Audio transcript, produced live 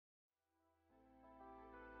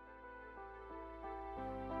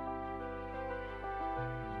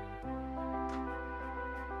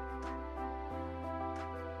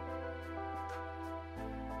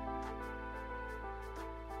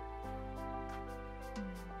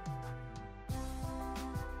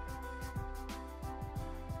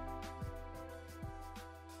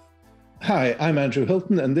Hi, I'm Andrew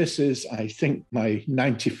Hilton, and this is, I think, my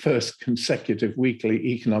 91st consecutive weekly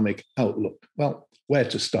economic outlook. Well, where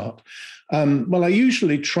to start? I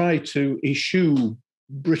usually try to eschew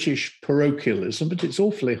British parochialism, but it's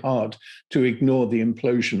awfully hard to ignore the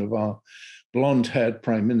implosion of our blonde-haired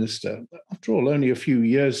prime minister. After all, only a few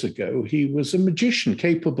years ago, he was a magician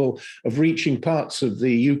capable of reaching parts of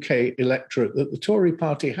the UK electorate that the Tory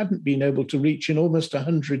party hadn't been able to reach in almost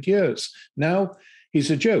 100 years. Now, he's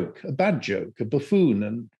a joke, a bad joke, a buffoon,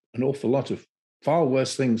 and an awful lot of far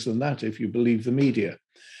worse things than that, if you believe the media.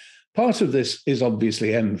 Part of this is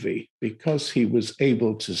obviously envy. Because he was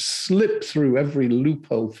able to slip through every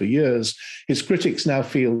loophole for years, his critics now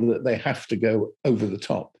feel that they have to go over the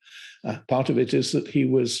top. Part of it is that he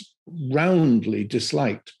was roundly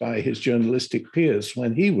disliked by his journalistic peers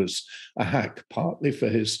when he was a hack, partly for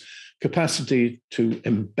his capacity to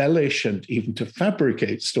embellish and even to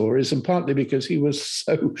fabricate stories, and partly because he was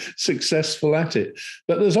so successful at it.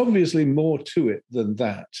 But there's obviously more to it than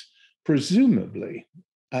that. Presumably,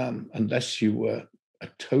 unless you were a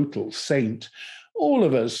total saint, all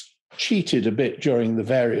of us cheated a bit during the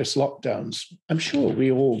various lockdowns. I'm sure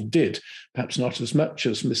we all did, perhaps not as much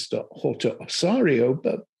as Mr. Horta Osario,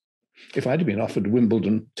 but if I'd have been offered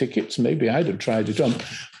Wimbledon tickets, maybe I'd have tried it on.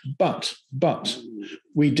 But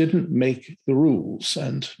we didn't make the rules,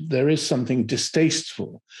 and there is something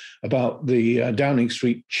distasteful about the Downing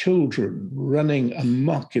Street children running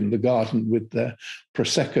amok in the garden with their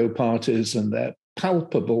Prosecco parties and their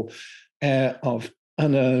palpable air of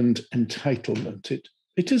unearned entitlement.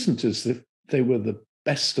 It isn't as if they were the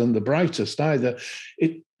best and the brightest either.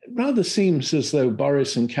 It rather seems as though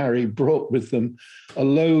Boris and Carrie brought with them a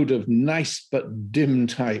load of nice but dim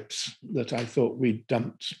types that I thought we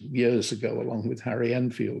dumped years ago along with Harry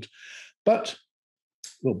Enfield. But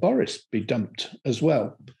will Boris be dumped as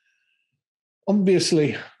well?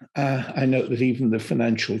 Obviously, I note that even the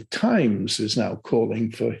Financial Times is now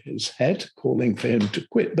calling for his head, calling for him to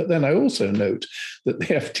quit. But then I also note that the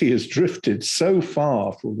FT has drifted so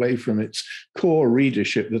far away from its core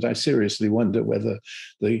readership that I seriously wonder whether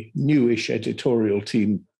the newish editorial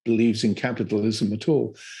team believes in capitalism at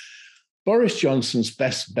all. Boris Johnson's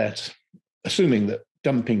best bet, assuming that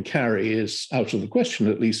dumping Carrie is out of the question,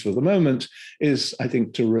 at least for the moment, is, I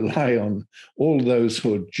think, to rely on all those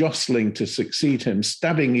who are jostling to succeed him,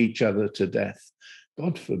 stabbing each other to death.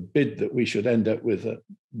 God forbid that we should end up with a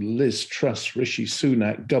Liz Truss, Rishi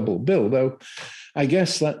Sunak double bill, though I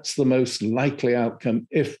guess that's the most likely outcome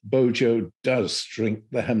if BoJo does drink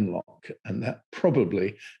the hemlock. And that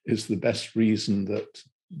probably is the best reason that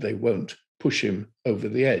they won't push him over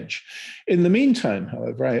the edge. In the meantime,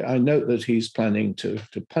 however, I note that he's planning to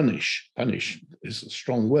punish is a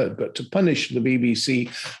strong word, but to punish the BBC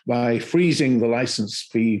by freezing the license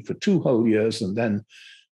fee for 2 whole years and then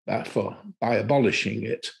by abolishing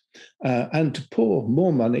it, and to pour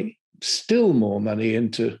more money, still more money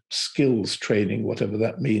into skills training, whatever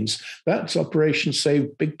that means. That's Operation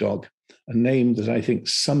Save Big Dog, a name that I think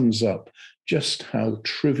sums up just how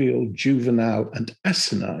trivial, juvenile, and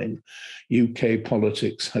asinine UK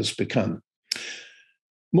politics has become.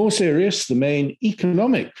 More serious, the main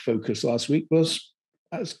economic focus last week was,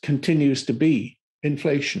 as continues to be,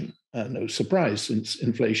 inflation. No surprise, since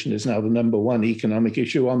inflation is now the number one economic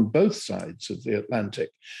issue on both sides of the Atlantic.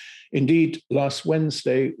 Indeed, last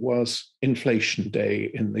Wednesday was Inflation Day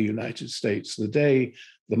in the United States, the day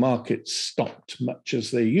the markets stopped, much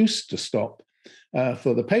as they used to stop,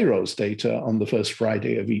 for the payrolls data on the first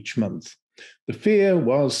Friday of each month. The fear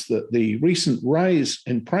was that the recent rise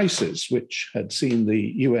in prices, which had seen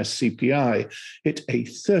the US CPI hit a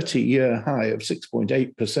 30-year high of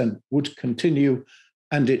 6.8%, would continue,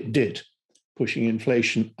 and it did, pushing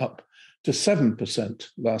inflation up to 7%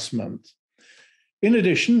 last month. In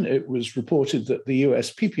addition, it was reported that the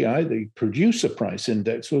US PPI, the producer price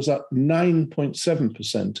index, was up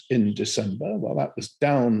 9.7% in December. Well, that was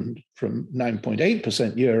down from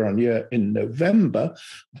 9.8% year on year in November,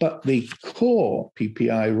 but the core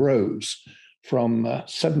PPI rose from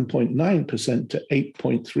 7.9% to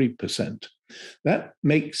 8.3%. That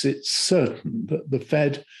makes it certain that the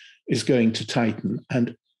Fed is going to tighten,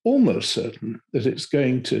 and almost certain that it's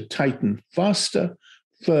going to tighten faster,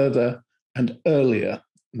 further, and earlier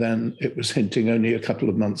than it was hinting only a couple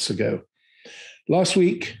of months ago. Last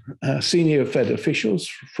week, senior Fed officials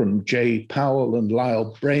from Jay Powell and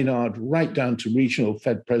Lyle Brainard, right down to regional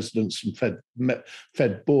Fed presidents and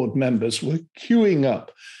Fed board members, were queuing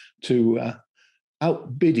up to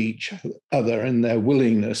outbid each other in their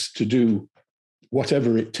willingness to do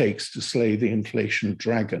whatever it takes to slay the inflation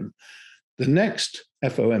dragon. The next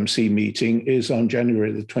FOMC meeting is on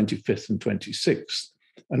January the 25th and 26th.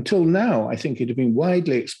 Until now, I think it had been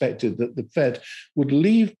widely expected that the Fed would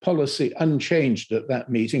leave policy unchanged at that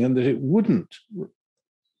meeting and that it wouldn't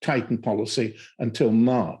tighten policy until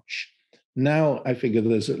March. Now, I figure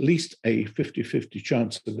there's at least a 50-50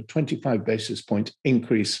 chance of a 25 basis point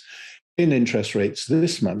increase in interest rates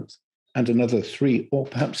this month and another 3 or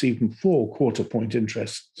perhaps even 4 quarter point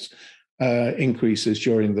interest increases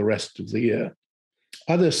during the rest of the year.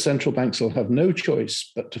 Other central banks will have no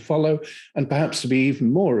choice but to follow and perhaps to be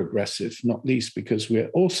even more aggressive, not least because we're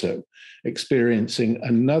also experiencing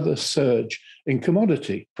another surge in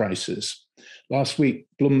commodity prices. Last week,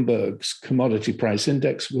 Bloomberg's commodity price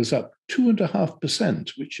index was up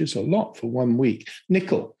 2.5%, which is a lot for 1 week.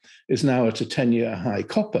 Nickel is now at a 10-year high.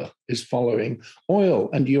 Copper is following. Oil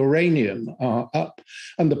and uranium are up.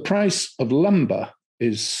 And the price of lumber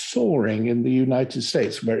is soaring in the United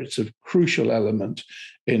States, where it's a crucial element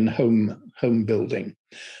in home building.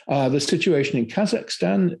 The situation in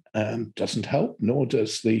Kazakhstan doesn't help, nor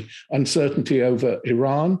does the uncertainty over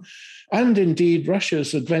Iran. And indeed,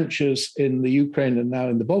 Russia's adventures in the Ukraine and now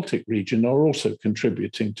in the Baltic region are also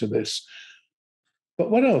contributing to this. But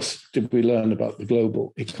what else did we learn about the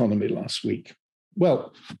global economy last week?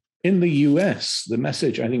 Well, in the US, the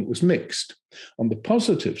message, I think, was mixed. On the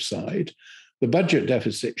positive side, the budget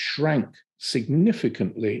deficit shrank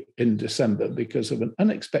significantly in December because of an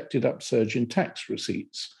unexpected upsurge in tax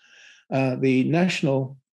receipts. The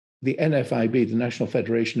NFIB, the National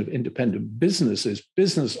Federation of Independent Businesses,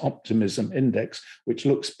 Business Optimism Index, which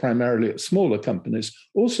looks primarily at smaller companies,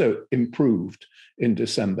 also improved in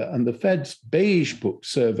December. And the Fed's Beige Book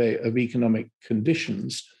survey of economic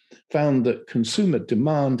conditions found that consumer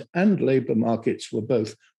demand and labor markets were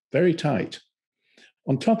both very tight.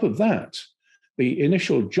 On top of that, the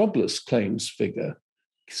initial jobless claims figure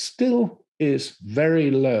still is very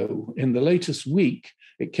low. In the latest week,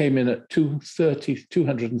 it came in at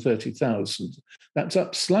 230,000. That's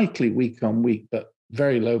up slightly week on week, but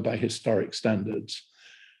very low by historic standards.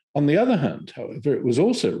 On the other hand, however, it was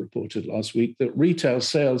also reported last week that retail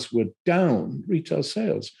sales were down. Retail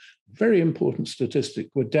sales, very important statistic,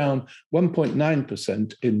 were down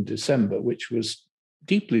 1.9% in December, which was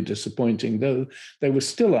deeply disappointing, though they were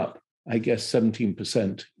still up, I guess,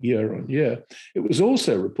 17% year on year. It was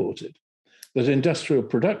also reported that industrial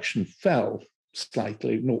production fell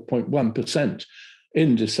slightly, 0.1%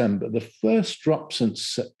 in December, the first drop since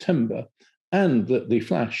September, and that the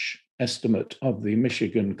flash estimate of the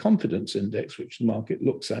Michigan Confidence Index, which the market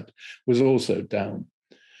looks at, was also down.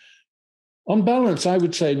 On balance, I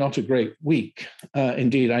would say not a great week.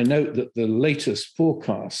 Indeed, I note that the latest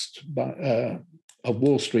forecast of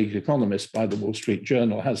Wall Street economists by the Wall Street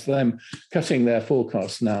Journal has them cutting their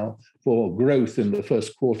forecast now for growth in the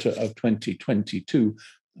first quarter of 2022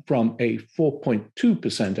 from a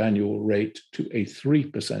 4.2% annual rate to a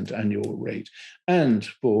 3% annual rate, and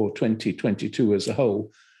for 2022 as a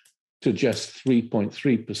whole to just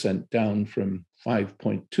 3.3%, down from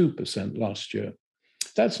 5.2% last year.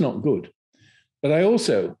 That's not good. But I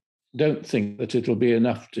also don't think that it'll be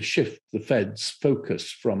enough to shift the Fed's focus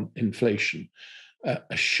from inflation.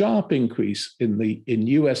 A sharp increase in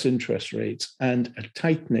US interest rates and a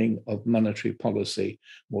tightening of monetary policy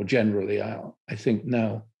more generally are, I think,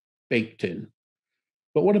 now baked in.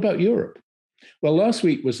 But what about Europe? Well, last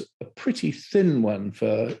week was a pretty thin one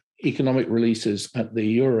for economic releases at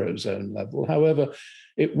the Eurozone level. However,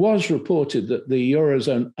 it was reported that the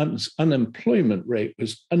Eurozone unemployment rate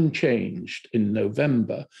was unchanged in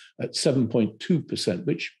November at 7.2%,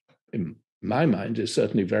 which in my mind is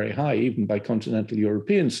certainly very high, even by continental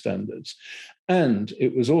European standards. And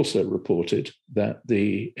it was also reported that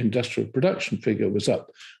the industrial production figure was up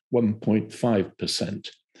 1.5%.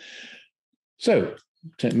 So,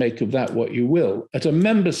 to make of that what you will, at a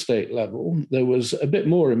member state level, there was a bit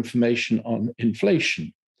more information on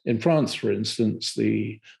inflation. In France, for instance,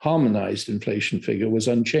 the harmonized inflation figure was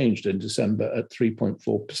unchanged in December at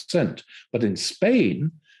 3.4%. But in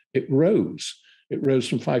Spain, it rose. It rose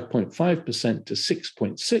from 5.5% to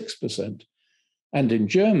 6.6%. And in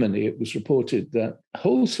Germany, it was reported that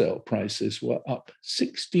wholesale prices were up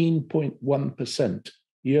 16.1%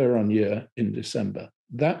 year on year in December.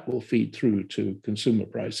 That will feed through to consumer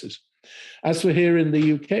prices. As for here in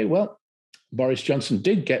the UK, well, Boris Johnson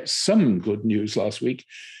did get some good news last week.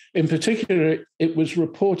 In particular, it was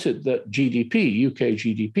reported that UK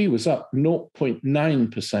GDP was up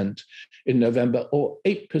 0.9% in November, or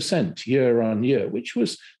 8% year on year, which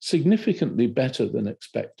was significantly better than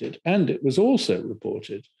expected. And it was also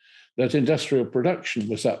reported that industrial production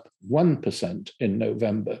was up 1% in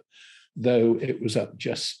November, though it was up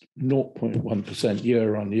just 0.1%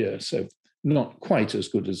 year on year, so not quite as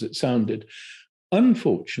good as it sounded.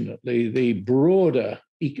 Unfortunately, the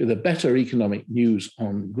better economic news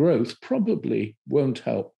on growth probably won't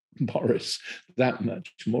help Boris that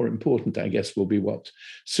much. More important, I guess, will be what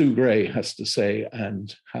Sue Gray has to say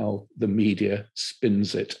and how the media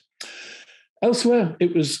spins it. Elsewhere,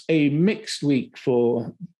 it was a mixed week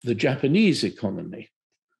for the Japanese economy.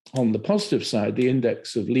 On the positive side, the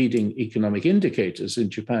index of leading economic indicators in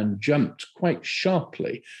Japan jumped quite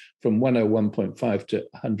sharply from 101.5 to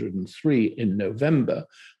 103 in November,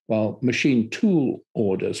 while machine tool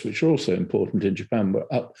orders, which are also important in Japan,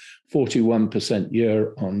 were up 41%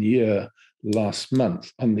 year on year last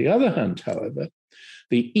month. On the other hand, however,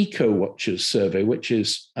 the EcoWatchers survey, which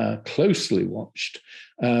is closely watched,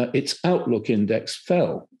 its outlook index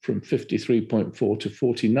fell from 53.4 to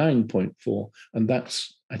 49.4, and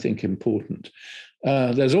that's, I think, important.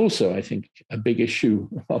 There's also, I think, a big issue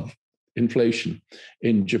of inflation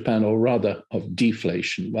in Japan, or rather of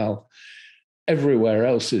deflation. While everywhere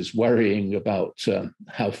else is worrying about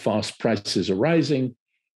how fast prices are rising,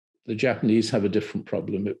 the Japanese have a different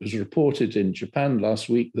problem. It was reported in Japan last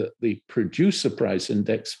week that the producer price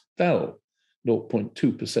index fell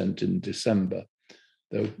 0.2% in December,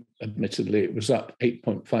 though admittedly it was up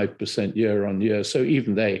 8.5% year on year. So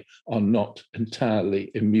even they are not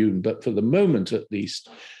entirely immune. But for the moment, at least,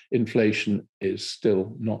 inflation is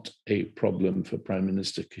still not a problem for Prime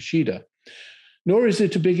Minister Kishida. Nor is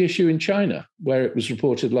it a big issue in China, where it was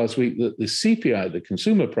reported last week that the CPI, the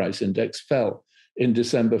consumer price index, fell in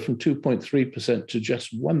December from 2.3% to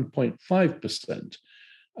just 1.5%,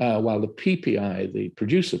 while the PPI, the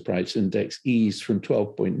producer price index, eased from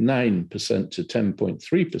 12.9% to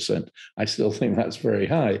 10.3%. I still think that's very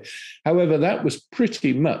high. However, that was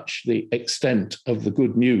pretty much the extent of the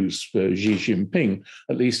good news for Xi Jinping,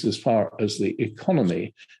 at least as far as the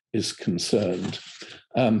economy is concerned.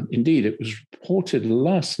 Indeed, it was reported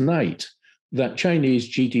last night that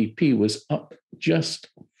Chinese GDP was up just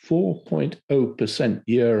 4.0%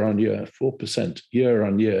 year on year, 4% year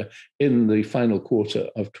on year in the final quarter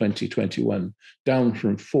of 2021, down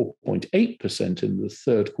from 4.8% in the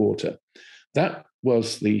third quarter. That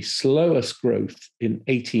was the slowest growth in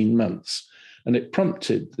 18 months, and it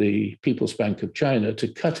prompted the People's Bank of China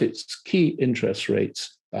to cut its key interest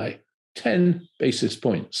rates by 10 basis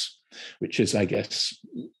points, which is, I guess,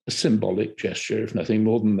 a symbolic gesture, if nothing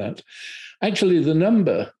more than that. Actually, the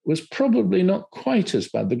number was probably not quite as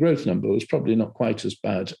bad. The growth number was probably not quite as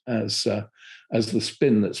bad as the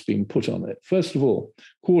spin that's been put on it. First of all,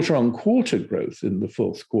 quarter-on-quarter growth in the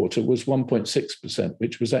fourth quarter was 1.6%,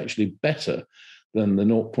 which was actually better than the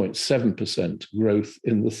 0.7% growth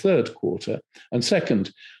in the third quarter. And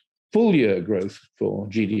second, full-year growth for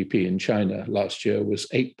GDP in China last year was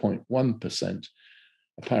 8.1%,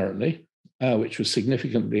 apparently, which was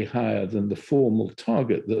significantly higher than the formal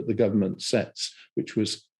target that the government sets, which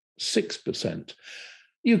was 6%.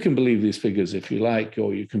 You can believe these figures if you like,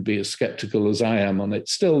 or you can be as skeptical as I am on it.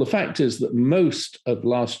 Still, the fact is that most of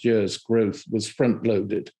last year's growth was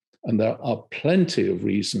front-loaded, and there are plenty of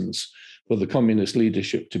reasons for the communist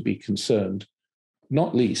leadership to be concerned,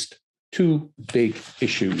 not least two big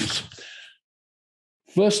issues.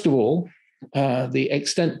 First of all, the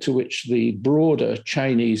extent to which the broader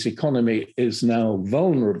Chinese economy is now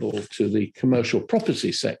vulnerable to the commercial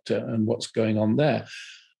property sector and what's going on there,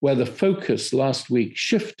 where the focus last week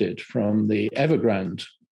shifted from the Evergrande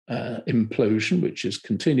implosion, which is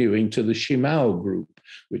continuing, to the Shimao Group,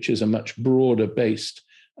 which is a much broader-based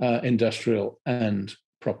industrial and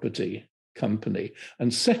property company.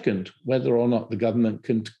 And second, whether or not the government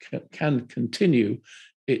can continue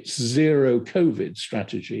its zero COVID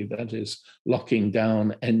strategy, that is locking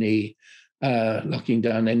down any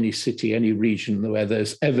city, any region where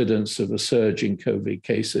there's evidence of a surge in COVID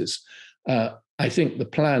cases. I think the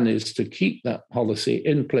plan is to keep that policy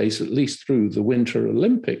in place at least through the Winter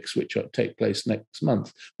Olympics, which take place next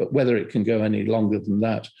month. But whether it can go any longer than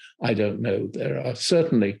that, I don't know. There are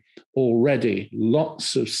certainly already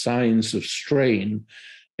lots of signs of strain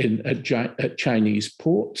at Chinese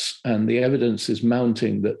ports, and the evidence is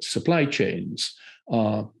mounting that supply chains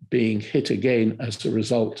are being hit again as a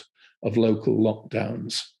result of local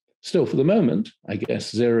lockdowns. Still, for the moment, I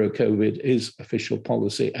guess zero COVID is official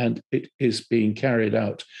policy, and it is being carried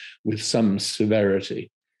out with some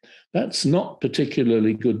severity. That's not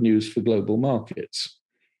particularly good news for global markets.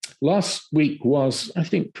 Last week was, I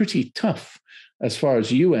think, pretty tough as far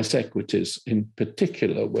as US equities in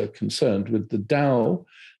particular were concerned, with the Dow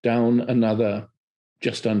down another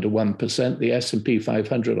just under 1%, the S&P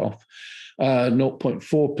 500 off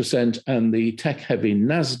 0.4%, and the tech-heavy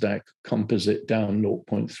NASDAQ composite down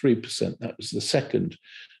 0.3%. That was the second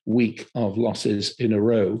week of losses in a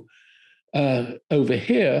row. Over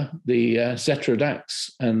here, the Zetra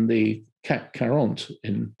DAX and the CAC 40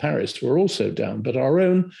 in Paris were also down, but our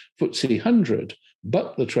own FTSE 100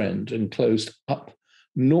 bucked the trend and closed up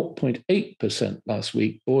 0.8% last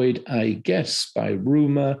week, buoyed, I guess, by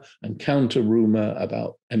rumor and counter rumor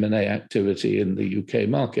about M&A activity in the UK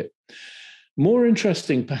market. More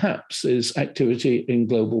interesting, perhaps, is activity in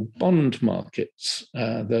global bond markets,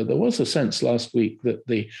 though there was a sense last week that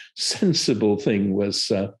the sensible thing was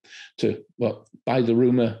to buy the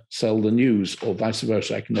rumor, sell the news, or vice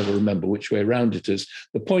versa. I can never remember which way around it is.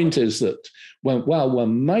 The point is that while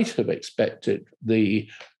one might have expected the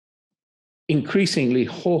increasingly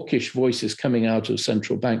hawkish voices coming out of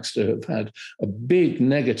central banks to have had a big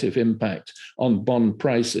negative impact on bond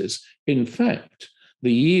prices, in fact,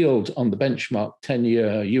 the yield on the benchmark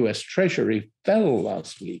 10-year US Treasury fell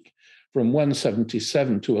last week from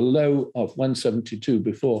 177 to a low of 172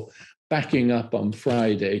 before backing up on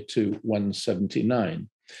Friday to 179.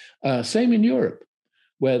 Same in Europe,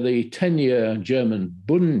 where the 10-year German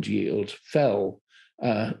Bund yield fell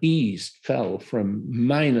from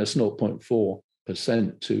minus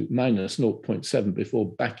 0.4% to minus 0.7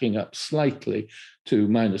 before backing up slightly to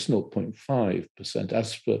minus 0.5%.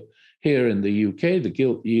 As for here in the UK, the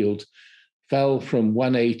gilt yield fell from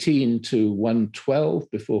 118 to 112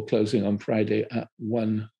 before closing on Friday at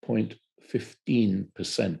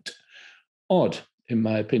 1.15%. Odd, in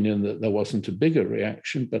my opinion, that there wasn't a bigger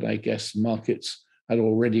reaction, but I guess markets had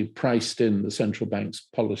already priced in the central bank's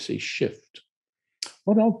policy shift.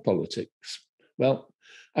 What of politics? Well,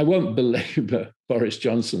 I won't belabor Boris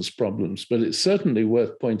Johnson's problems, but it's certainly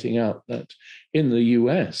worth pointing out that in the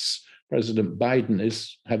US, President Biden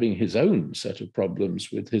is having his own set of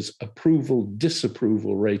problems with his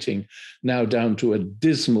approval-disapproval rating now down to a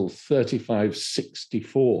dismal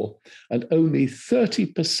 35-64, and only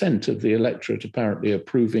 30% of the electorate apparently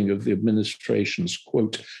approving of the administration's,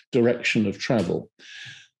 quote, direction of travel.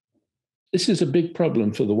 This is a big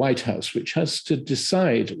problem for the White House, which has to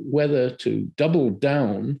decide whether to double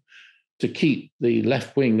down to keep the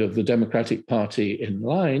left wing of the Democratic Party in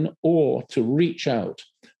line or to reach out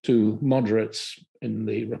to moderates in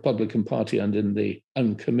the Republican Party and in the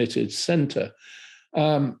uncommitted center.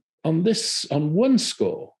 On one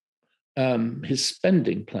score, his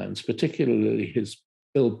spending plans, particularly his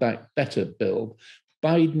Build Back Better bill,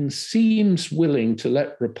 Biden seems willing to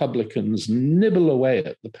let Republicans nibble away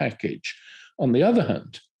at the package. On the other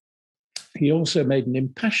hand, he also made an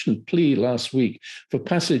impassioned plea last week for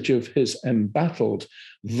passage of his embattled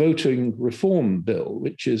voting reform bill,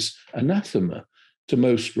 which is anathema to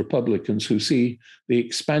most Republicans who see the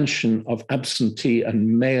expansion of absentee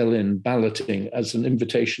and mail-in balloting as an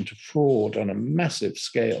invitation to fraud on a massive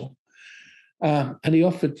scale. And he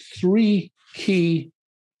offered 3 key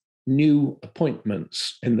new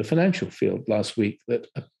appointments in the financial field last week that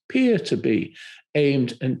appear to be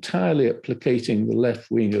aimed entirely at placating the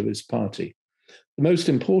left wing of his party. The most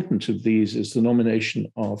important of these is the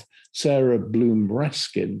nomination of Sarah Bloom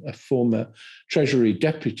Raskin, a former Treasury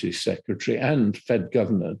Deputy Secretary and Fed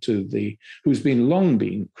Governor who's long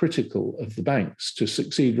been critical of the banks, to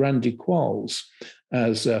succeed Randy Qualls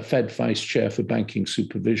as Fed Vice Chair for Banking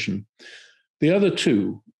Supervision. The other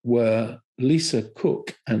 2 were Lisa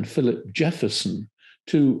Cook and Philip Jefferson,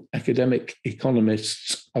 2 academic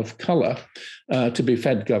economists of color, to be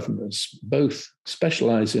Fed governors. Both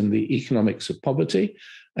specialize in the economics of poverty,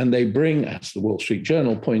 and they bring, as the Wall Street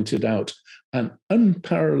Journal pointed out, an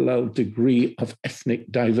unparalleled degree of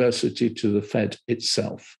ethnic diversity to the Fed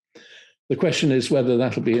itself. The question is whether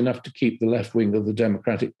that'll be enough to keep the left wing of the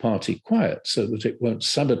Democratic Party quiet so that it won't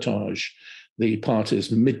sabotage the party's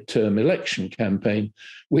midterm election campaign,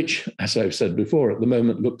 which, as I've said before, at the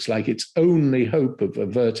moment looks like its only hope of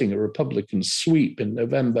averting a Republican sweep in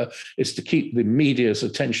November is to keep the media's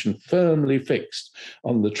attention firmly fixed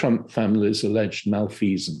on the Trump family's alleged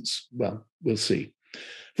malfeasance. Well, we'll see.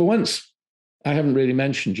 For once, I haven't really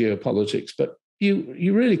mentioned geopolitics, but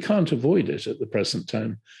you really can't avoid it at the present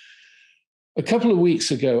time. A couple of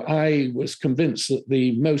weeks ago, I was convinced that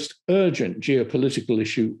the most urgent geopolitical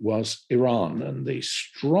issue was Iran and the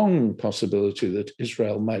strong possibility that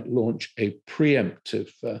Israel might launch a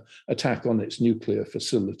preemptive attack on its nuclear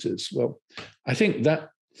facilities. Well, I think that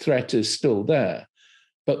threat is still there,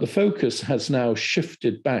 but the focus has now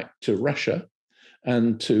shifted back to Russia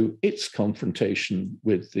and to its confrontation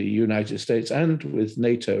with the United States and with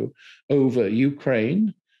NATO over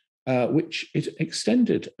Ukraine, which it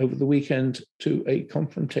extended over the weekend to a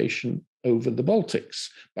confrontation over the Baltics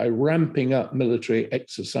by ramping up military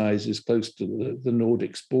exercises close to the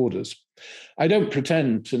Nordics borders. I don't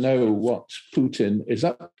pretend to know what Putin is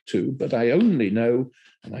up to, but I only know,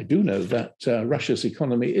 and I do know, that Russia's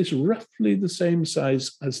economy is roughly the same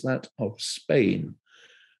size as that of Spain,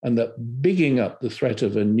 and that bigging up the threat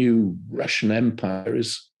of a new Russian empire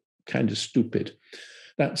is kind of stupid.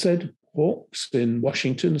 That said, hawks in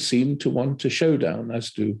Washington seem to want a showdown,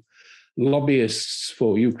 as do lobbyists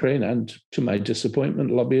for Ukraine and, to my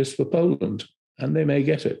disappointment, lobbyists for Poland, and they may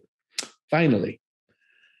get it. Finally,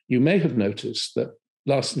 you may have noticed that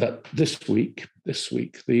this week,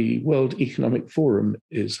 the World Economic Forum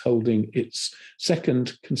is holding its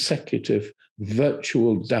second consecutive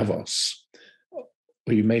virtual Davos.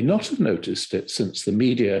 Or you may not have noticed it, since the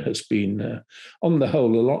media has been, on the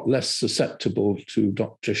whole, a lot less susceptible to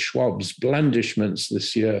Dr. Schwab's blandishments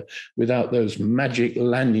this year, without those magic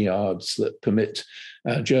lanyards that permit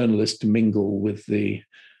journalists to mingle with the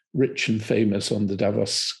rich and famous on the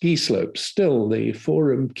Davos ski slopes. Still, the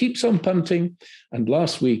forum keeps on punting, and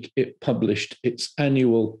last week it published its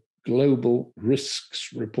annual Global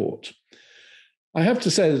Risks Report. I have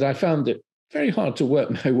to say that I found it very hard to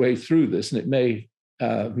work my way through this, and it may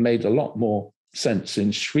made a lot more sense in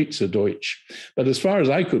Schweizerdeutsch. But as far as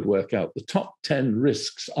I could work out, the top 10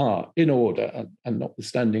 risks are, in order, and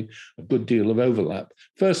notwithstanding a good deal of overlap.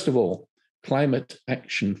 First of all, climate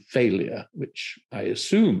action failure, which I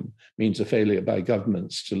assume means a failure by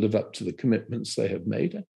governments to live up to the commitments they have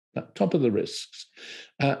made. At top of the risks.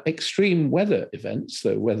 Extreme weather events,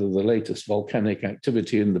 though whether the latest volcanic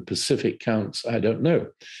activity in the Pacific counts, I don't know.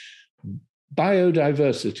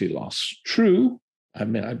 Biodiversity loss, true. I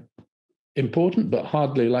mean, important, but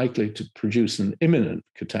hardly likely to produce an imminent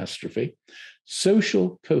catastrophe.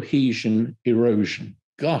 Social cohesion erosion.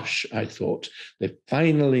 Gosh, I thought they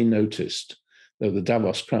finally noticed, though the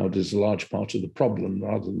Davos crowd is a large part of the problem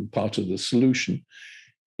rather than part of the solution.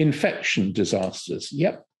 Infection disasters.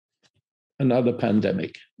 Yep, another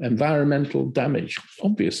pandemic. Environmental damage,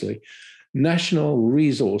 obviously. National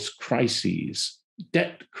resource crises.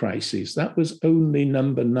 Debt crises, that was only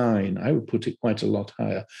number 9. I would put it quite a lot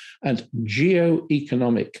higher. And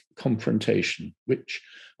geo-economic confrontation, which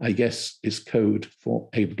I guess is code for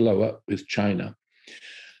a blow-up with China.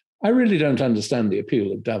 I really don't understand the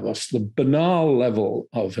appeal of Davos. The banal level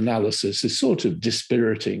of analysis is sort of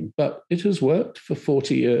dispiriting, but it has worked for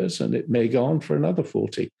 40 years and it may go on for another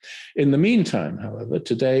 40. In the meantime, however,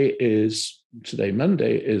 today,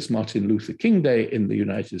 Monday, is Martin Luther King Day in the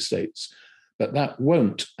United States. But that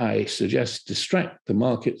won't, I suggest, distract the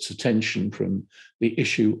market's attention from the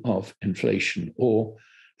issue of inflation or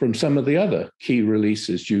from some of the other key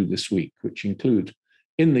releases due this week, which include,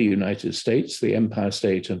 in the United States, the Empire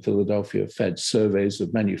State and Philadelphia Fed surveys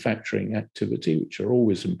of manufacturing activity, which are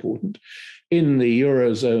always important. In the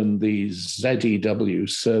Eurozone, the ZEW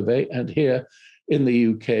survey, and here in the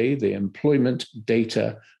UK, the Employment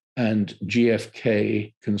Data and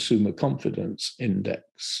GfK Consumer Confidence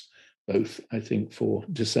Index. Both, I think, for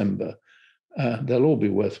December. They'll all be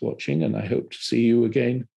worth watching, and I hope to see you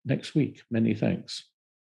again next week. Many thanks.